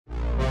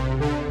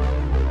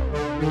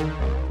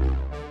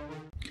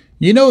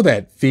You know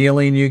that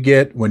feeling you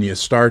get when you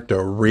start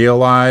to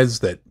realize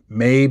that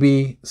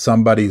maybe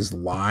somebody's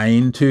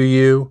lying to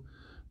you?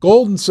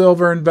 Gold and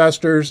silver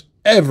investors,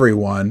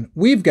 everyone,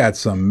 we've got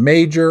some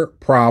major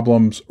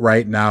problems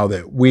right now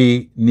that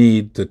we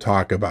need to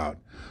talk about.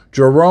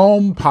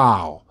 Jerome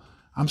Powell.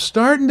 I'm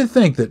starting to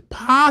think that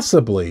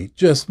possibly,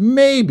 just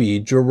maybe,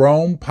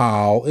 Jerome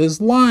Powell is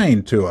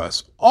lying to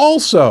us.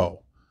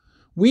 Also,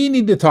 we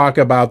need to talk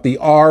about the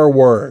R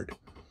word.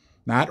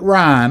 Not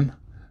Ron,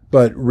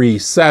 but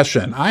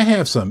recession. I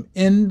have some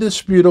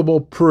indisputable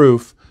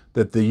proof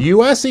that the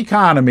U.S.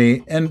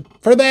 economy, and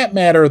for that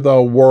matter,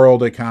 the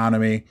world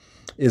economy,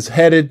 is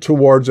headed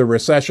towards a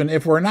recession.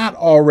 If we're not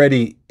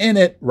already in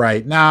it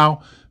right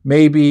now,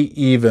 maybe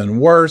even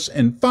worse.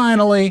 And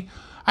finally,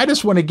 I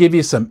just want to give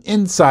you some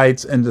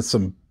insights into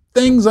some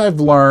things I've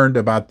learned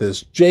about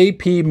this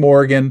J.P.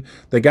 Morgan,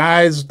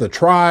 the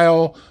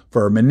trial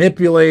for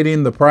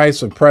manipulating the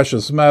price of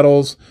precious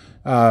metals.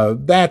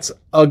 That's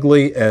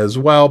ugly as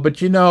well.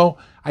 But you know,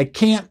 I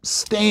can't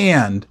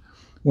stand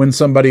when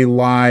somebody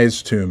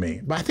lies to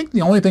me. But I think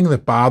the only thing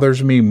that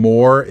bothers me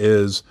more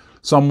is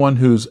someone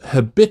who's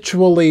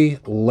habitually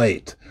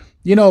late.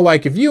 You know,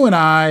 like if you and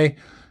I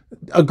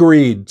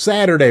agreed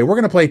Saturday, we're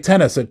going to play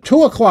tennis at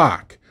 2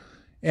 o'clock.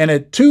 And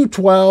at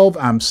 2:12,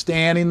 I'm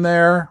standing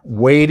there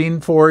waiting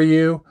for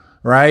you,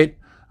 right?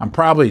 I'm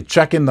probably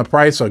checking the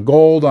price of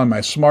gold on my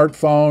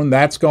smartphone.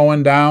 That's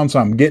going down. So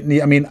I'm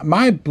getting,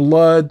 my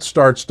blood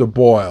starts to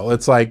boil.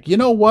 It's like, you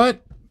know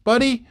what,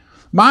 buddy?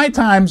 My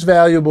time's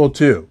valuable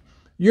too.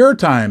 Your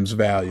time's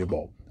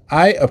valuable.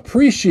 I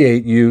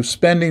appreciate you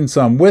spending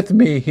some with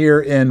me here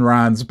in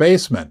Ron's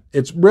basement.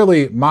 It's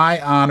really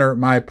my honor,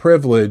 my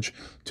privilege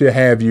to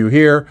have you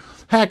here.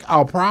 Heck,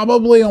 I'll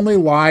probably only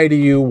lie to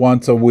you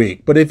once a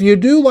week. But if you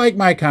do like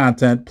my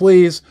content,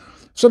 please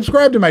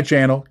subscribe to my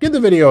channel, give the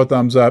video a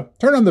thumbs up,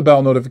 turn on the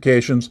bell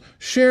notifications,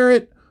 share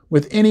it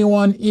with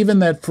anyone, even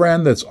that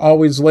friend that's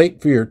always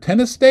late for your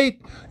tennis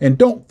date. And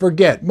don't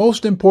forget,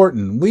 most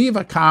important, leave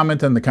a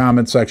comment in the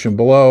comment section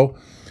below.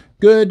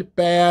 Good,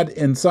 bad,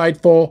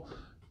 insightful,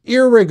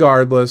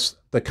 irregardless,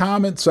 the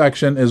comment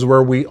section is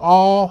where we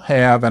all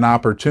have an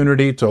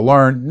opportunity to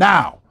learn.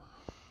 Now,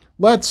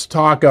 let's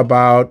talk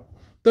about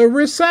the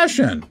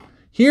recession.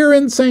 Here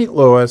in St.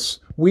 Louis,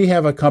 we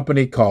have a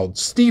company called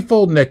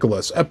Stifel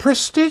Nicolaus, a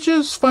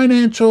prestigious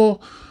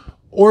financial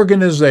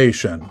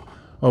organization.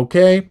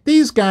 Okay?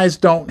 These guys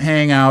don't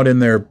hang out in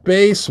their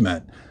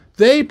basement.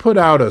 They put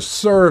out a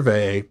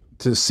survey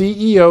to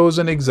CEOs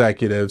and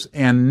executives,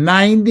 and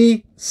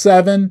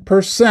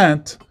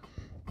 97%,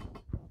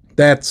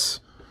 that's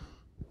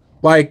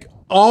like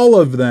all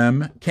of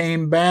them,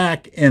 came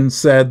back and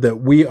said that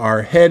we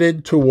are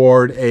headed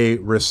toward a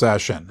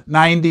recession.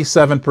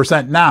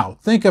 97%. Now,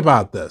 think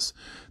about this.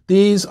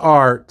 These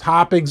are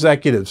top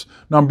executives.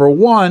 Number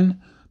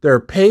one, they're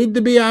paid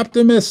to be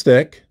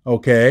optimistic,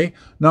 okay?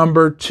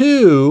 Number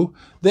two,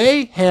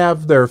 they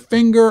have their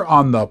finger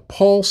on the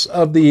pulse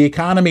of the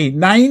economy.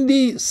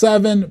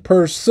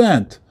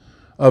 97%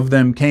 of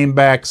them came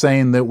back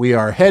saying that we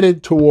are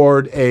headed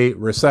toward a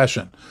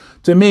recession.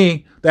 To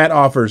me, that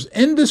offers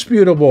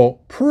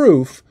indisputable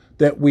proof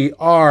that we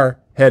are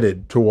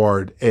headed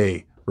toward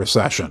a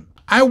recession.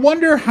 I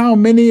wonder how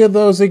many of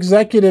those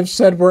executives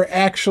said we're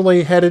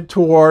actually headed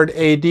toward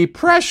a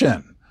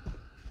depression.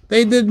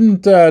 They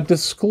didn't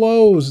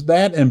disclose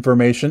that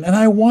information, and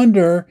I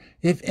wonder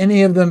if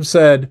any of them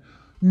said,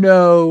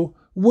 no,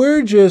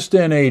 we're just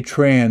in a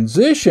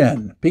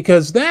transition,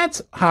 because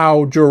that's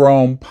how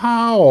Jerome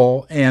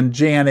Powell and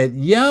Janet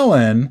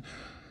Yellen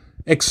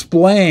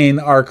explain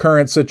our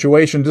current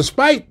situation.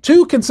 Despite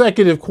 2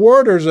 consecutive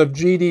quarters of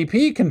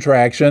GDP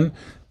contraction,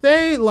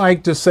 they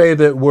like to say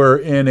that we're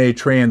in a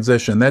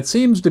transition. That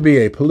seems to be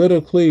a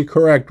politically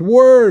correct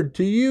word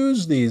to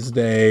use these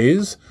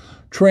days.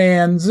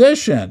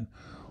 Transition.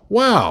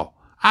 Well,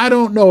 I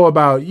don't know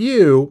about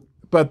you,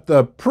 but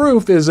the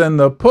proof is in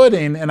the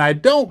pudding, and I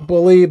don't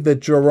believe that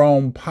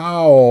Jerome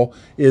Powell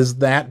is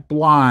that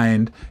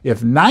blind.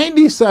 If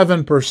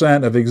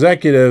 97% of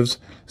executives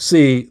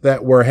see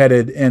that we're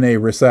headed in a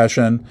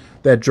recession,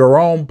 that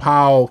Jerome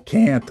Powell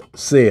can't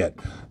see it.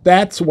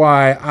 That's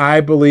why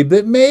I believe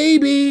that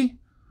maybe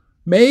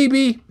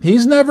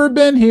he's never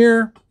been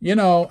here. You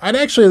know, I'd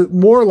actually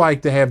more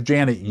like to have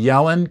Janet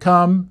Yellen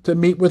come to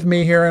meet with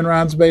me here in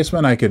Ron's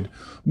basement. I could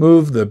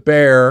move the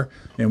bear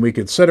and we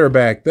could sit her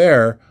back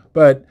there.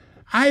 But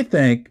I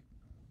think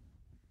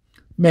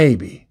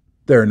maybe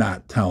they're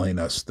not telling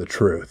us the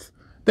truth.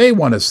 They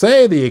want to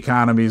say the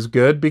economy's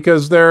good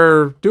because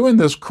they're doing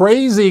this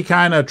crazy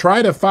kind of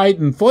try to fight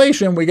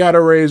inflation. We got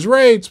to raise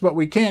rates, but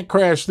we can't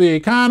crash the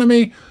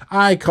economy.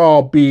 I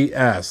call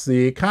BS.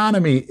 The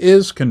economy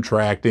is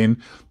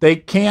contracting. They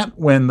can't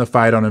win the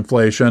fight on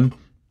inflation.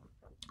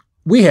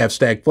 We have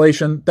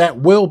stagflation. That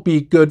will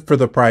be good for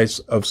the price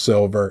of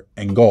silver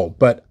and gold.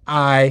 But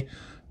I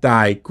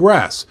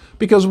digress,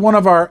 because one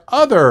of our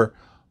other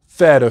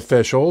Fed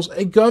officials,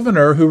 a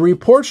governor who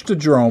reports to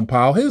Jerome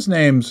Powell, his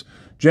name's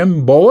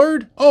Jim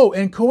Bullard. Oh,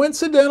 and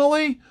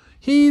coincidentally,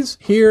 He's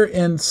here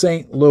in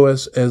St.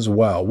 Louis as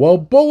well. Well,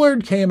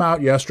 Bullard came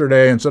out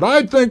yesterday and said,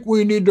 I think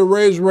we need to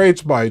raise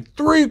rates by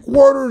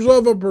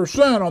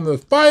 0.75% on the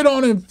fight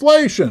on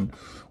inflation.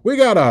 We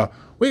gotta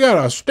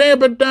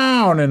stamp it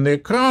down, and the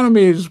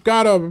economy's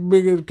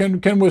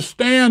can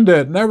withstand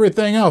it and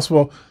everything else.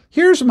 Well,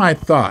 here's my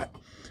thought.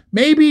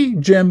 Maybe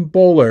Jim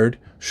Bullard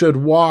should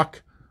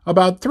walk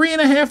about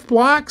 3.5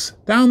 blocks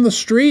down the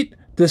street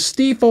to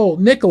Stifel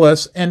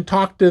Nicholas and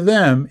talk to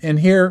them and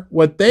hear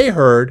what they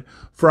heard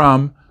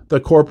from the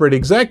corporate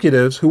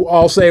executives who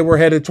all say we're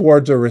headed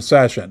towards a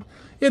recession.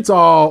 It's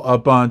all a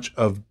bunch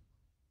of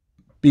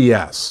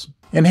BS.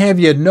 And have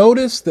you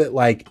noticed that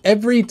like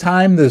every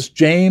time this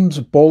James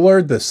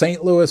Bullard, the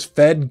St. Louis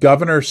Fed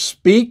governor,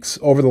 speaks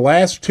over the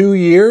last 2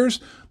 years,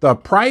 the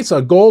price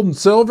of gold and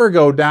silver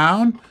go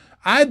down?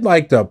 I'd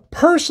like to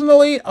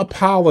personally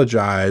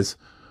apologize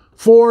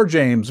for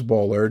James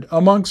Bullard,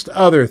 amongst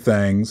other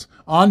things,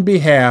 on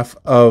behalf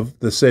of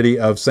the city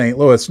of St.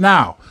 Louis.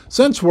 Now,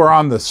 since we're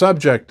on the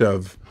subject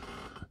of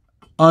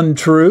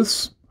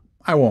untruths,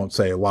 I won't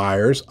say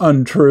liars,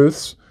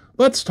 untruths,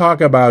 let's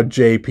talk about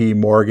J.P.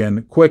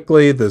 Morgan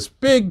quickly. This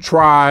big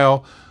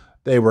trial,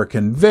 they were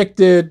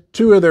convicted,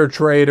 2 of their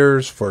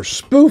traders, for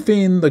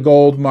spoofing the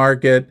gold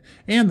market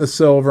and the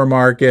silver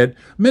market,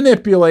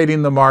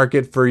 manipulating the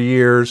market for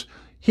years.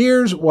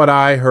 Here's what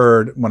I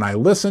heard when I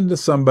listened to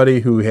somebody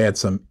who had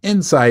some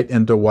insight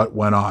into what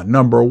went on.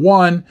 Number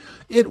one,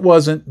 it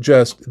wasn't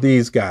just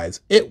these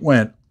guys. It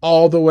went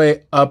all the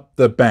way up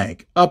the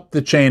bank, up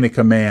the chain of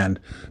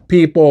command.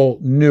 People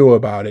knew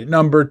about it.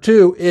 Number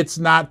two, it's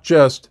not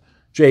just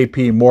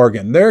J.P.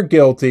 Morgan. They're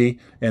guilty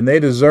and they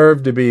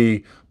deserve to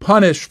be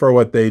punished for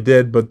what they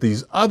did, but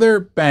these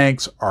other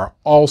banks are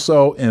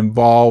also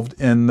involved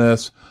in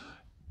this.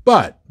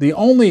 But the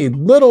only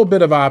little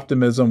bit of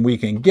optimism we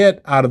can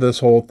get out of this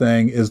whole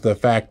thing is the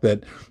fact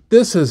that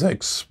this has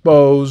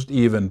exposed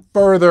even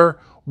further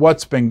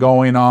what's been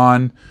going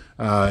on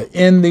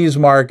in these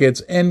markets,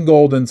 in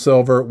gold and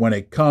silver, when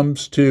it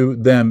comes to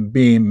them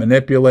being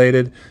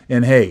manipulated.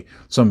 And hey,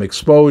 some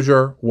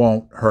exposure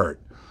won't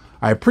hurt.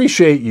 I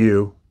appreciate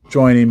you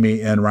joining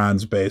me in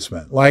Ron's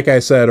Basement. Like I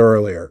said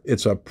earlier,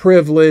 it's a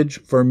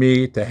privilege for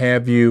me to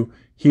have you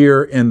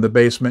here in the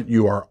basement.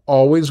 You are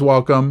always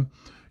welcome.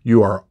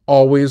 You are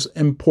always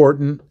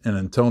important. And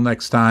until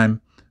next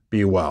time,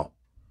 be well.